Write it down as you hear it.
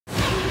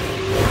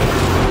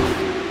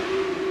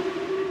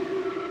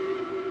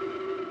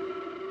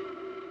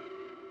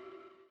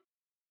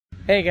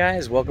Hey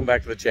guys, welcome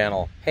back to the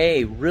channel.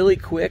 Hey, really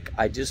quick,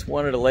 I just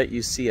wanted to let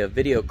you see a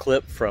video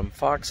clip from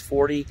Fox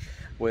 40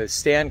 with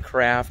Stan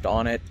Krafft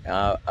on it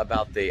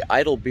about the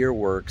Idle Beer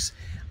Works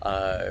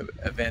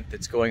event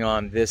that's going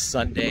on this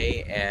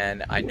Sunday.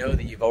 And I know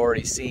that you've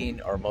already seen,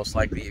 or most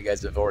likely you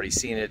guys have already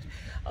seen it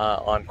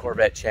on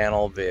Corvette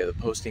channel, the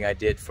posting I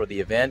did for the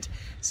event.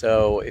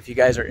 So if you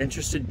guys are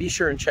interested, be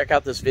sure and check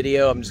out this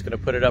video. I'm just going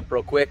to put it up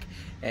real quick,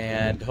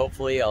 and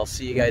hopefully I'll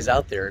see you guys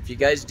out there. If you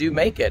guys do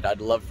make it,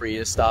 I'd love for you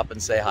to stop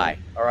and say hi.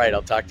 All right,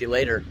 I'll talk to you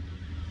later.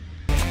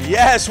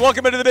 Yes,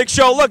 welcome into the big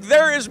show. Look,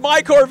 there is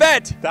my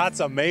Corvette. That's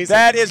amazing.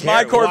 That is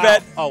my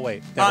Corvette. Wow. Oh,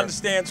 wait. On the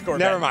Stan's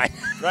Corvette. Never mind.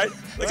 Right?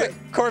 Look at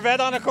Corvette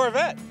on a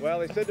Corvette. Well,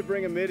 they said to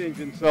bring a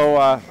mid-engine, so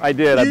I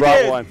did. I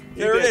brought one.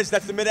 There it is.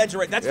 That's the mid-engine,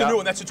 right? That's the new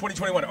one. That's the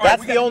 2021. All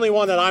That's right, the only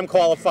one that I'm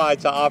qualified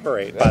to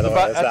operate, by the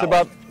way.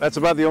 That's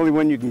about the only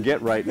one you can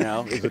get right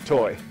now is a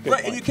toy.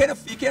 Right, and you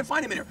can't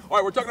find him in here. All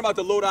right, we're talking about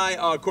the Lodi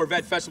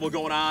Corvette Festival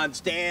going on.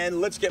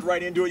 Stan, let's get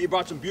right into it. You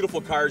brought some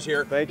beautiful cars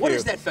here. Thank you. What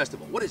is that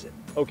festival? What is it?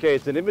 Okay,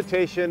 it's an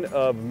invitation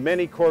of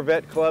many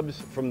Corvette clubs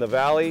from the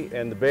Valley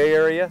and the Bay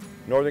Area,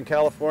 Northern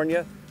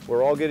California.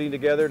 We're all getting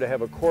together to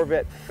have a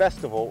Corvette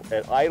festival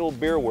at Idle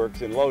Beer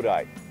Works in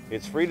Lodi.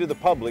 It's free to the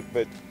public,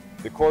 but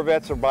the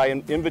Corvettes are by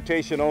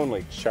invitation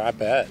only. Sure, I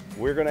bet.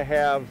 We're going to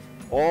have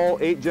all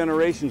 8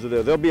 generations of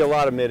there. There'll be a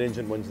lot of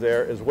mid-engine ones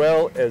there, as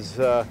well as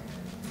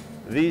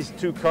these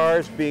 2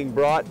 cars being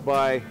brought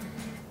by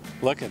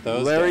Look at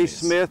those Larry guys.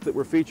 Smith that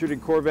were featured in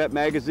Corvette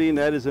magazine.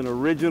 That is an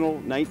original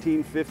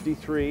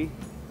 1953,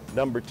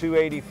 number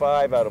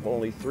 285 out of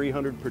only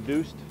 300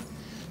 produced.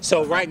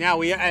 So right now,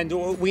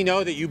 we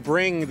know that you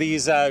bring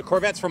these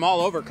Corvettes from all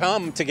over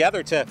come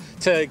together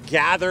to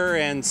gather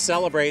and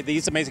celebrate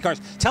these amazing cars.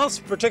 Tell us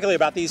particularly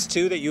about these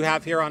 2 that you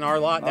have here on our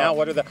lot now.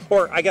 What are the,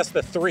 or I guess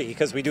the 3,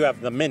 because we do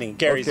have the Mini,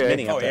 Gary's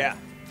Mini up there. Yeah.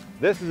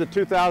 This is a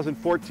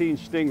 2014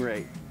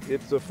 Stingray.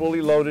 It's a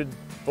fully loaded,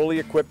 fully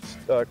equipped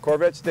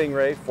Corvette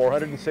Stingray,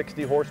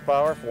 460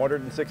 horsepower,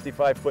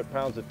 465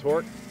 foot-pounds of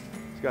torque.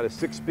 It's got a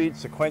 6-speed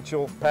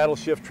sequential paddle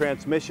shift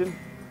transmission.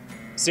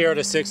 0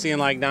 to 60 in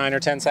like 9 or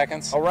 10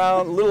 seconds?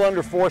 Around a little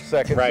under 4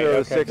 seconds, Right, 0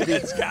 okay. to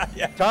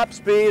 60. Top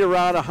speed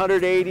around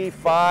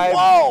 185,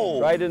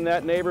 Whoa! Right in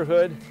that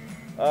neighborhood.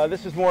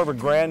 This is more of a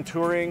grand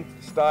touring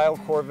style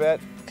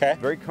Corvette. Okay.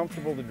 Very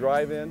comfortable to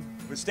drive in.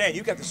 But Stan,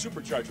 you got the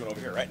supercharged one over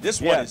here, right?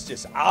 This one is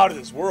just out of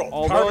this world.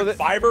 Carbon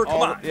fiber,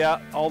 come on. Yeah,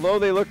 although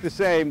they look the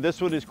same,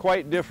 this one is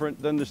quite different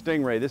than the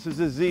Stingray. This is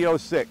a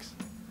Z06.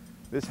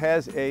 This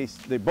has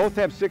they both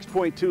have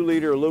 6.2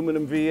 liter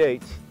aluminum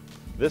V8s.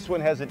 This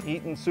one has an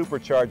Eaton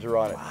supercharger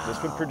on it. Wow.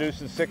 This one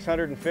produces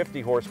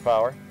 650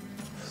 horsepower,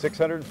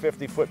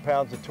 650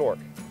 foot-pounds of torque.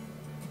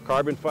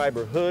 Carbon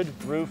fiber hood,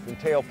 roof, and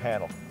tail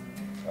panel.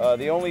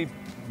 The only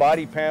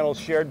body panels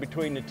shared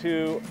between the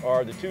 2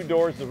 are the 2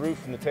 doors, the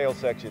roof, and the tail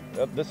section.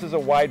 This is a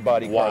wide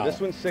body car. This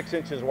one's 6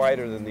 inches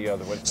wider than the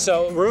other one.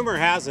 So rumor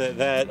has it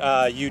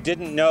that you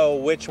didn't know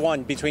which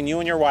one, between you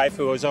and your wife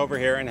who was over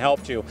here and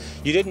helped you,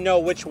 you didn't know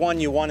which one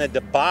you wanted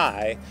to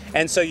buy,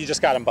 and so you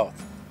just got them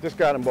both. Just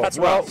got them both. That's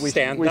rough,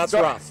 Stan. That's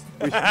rough.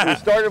 We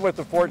started with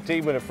the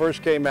 14 when it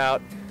first came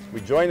out.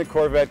 We joined the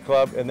Corvette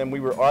Club, and then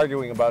we were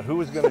arguing about who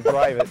was going to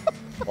drive it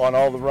on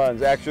all the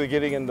runs, actually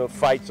getting into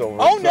fights over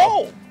it. Oh,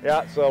 no!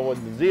 Yeah, so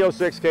when the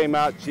Z06 came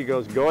out, she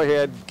goes, go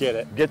ahead. Get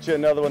it. Get you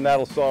another one,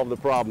 that'll solve the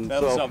problem.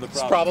 That'll solve the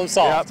problem. Problem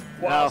solved.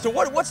 Yep. Wow. So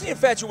what's the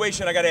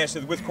infatuation, I got to ask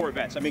you, with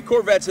Corvettes? I mean,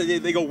 Corvettes,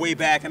 they go way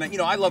back, and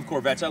I love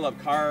Corvettes. I love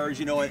cars,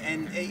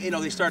 and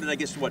they started, I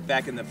guess, what,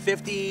 back in the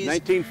 50s?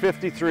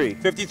 1953.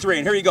 53,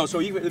 and here you go. So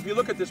if you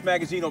look at this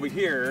magazine over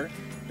here,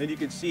 then you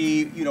can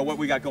see, what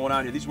we got going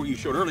on here. These are what you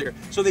showed earlier.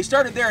 So they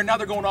started there, and now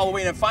they're going all the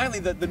way in, and finally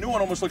the new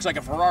one almost looks like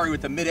a Ferrari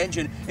with the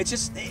mid-engine. It's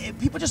just,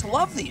 people just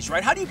love these,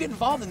 right? How do you get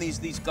involved in these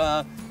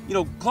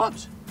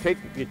clubs?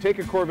 You take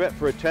a Corvette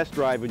for a test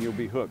drive and you'll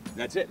be hooked.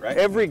 That's it, right?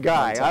 Every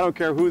guy, I don't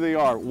care who they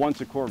are,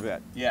 wants a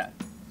Corvette. Yeah.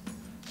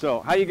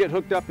 So how you get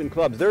hooked up in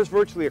clubs? There's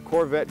virtually a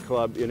Corvette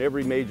club in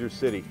every major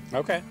city.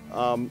 Okay.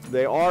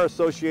 They are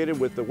associated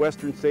with the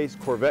Western States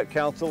Corvette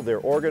Council. They're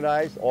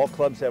organized. All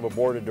clubs have a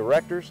board of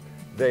directors.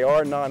 They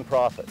are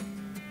nonprofit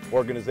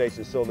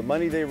organizations. So the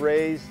money they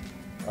raise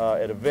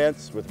at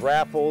events with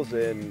raffles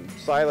and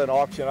silent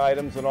auction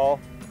items and all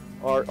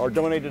are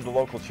donated to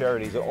local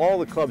charities. And all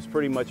the clubs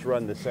pretty much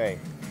run the same.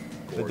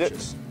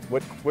 Gorgeous.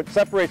 What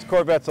separates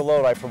Corvettes of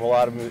Lodi from a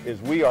lot of them is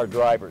we are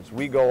drivers.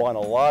 We go on a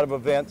lot of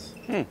events.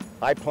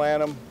 I plan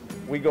them.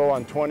 We go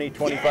on 20,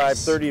 25,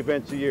 30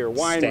 events a year.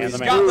 Wineries,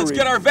 Scott, let's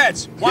get our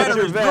vets.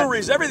 Wineries, vet.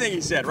 breweries, everything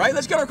he said, right?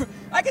 Let's get our.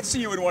 I can see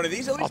you in one of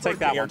these. At least I'll take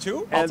that one.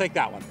 Too. I'll take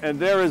that one. And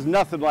there is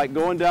nothing like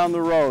going down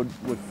the road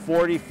with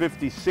 40,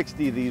 50,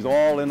 60 of these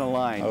all in a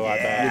line. Oh, I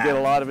bet. You get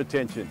a lot of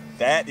attention.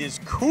 That is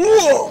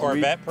cool.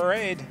 Corvette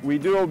parade. We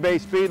do obey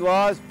speed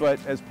laws, but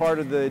as part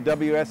of the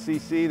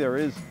WSCC, there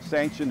is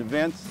sanctioned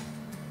events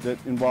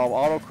that involve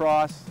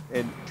autocross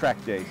and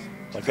track days.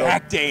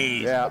 Track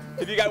days. Yeah.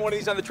 Have you got one of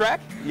these on the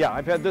track? Yeah,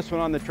 I've had this one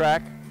on the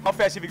track. How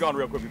fast have you gone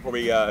real quick before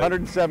we...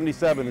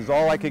 177 is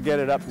all I could get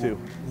it up to.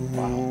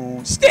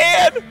 Wow.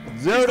 Stan!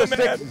 0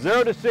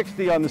 to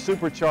 60 on the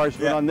supercharged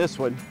one on this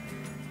one.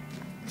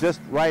 Just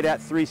right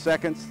at 3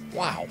 seconds.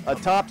 Wow. A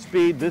top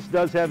speed, this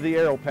does have the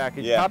aero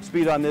package. Yeah. Top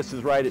speed on this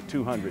is right at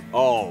 200.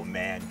 Oh,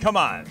 man. Come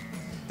on.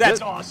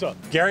 That's awesome.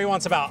 Gary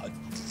wants about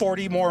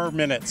 40 more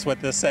minutes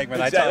with this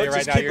segment. Exactly. I tell you Let's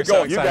right just now, keep you're it so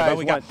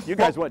going. excited. You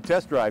guys want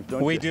test drives,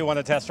 don't you? We do want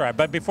to test drive,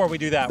 but before we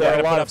do that, They're we're going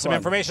a to lot put of up some fun.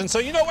 information so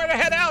you know where to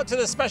head out to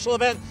the special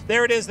event.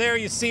 There it is there.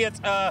 You see it.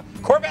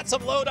 Corvettes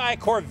of Lodi,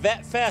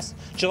 Corvette Fest,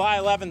 July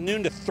 11th,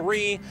 noon to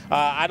 3.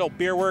 Idle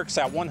Beer Works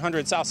at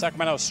 100 South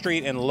Sacramento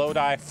Street in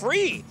Lodi.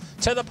 Free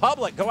to the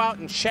public. Go out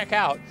and check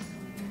out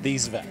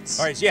these vets.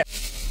 All right, yeah.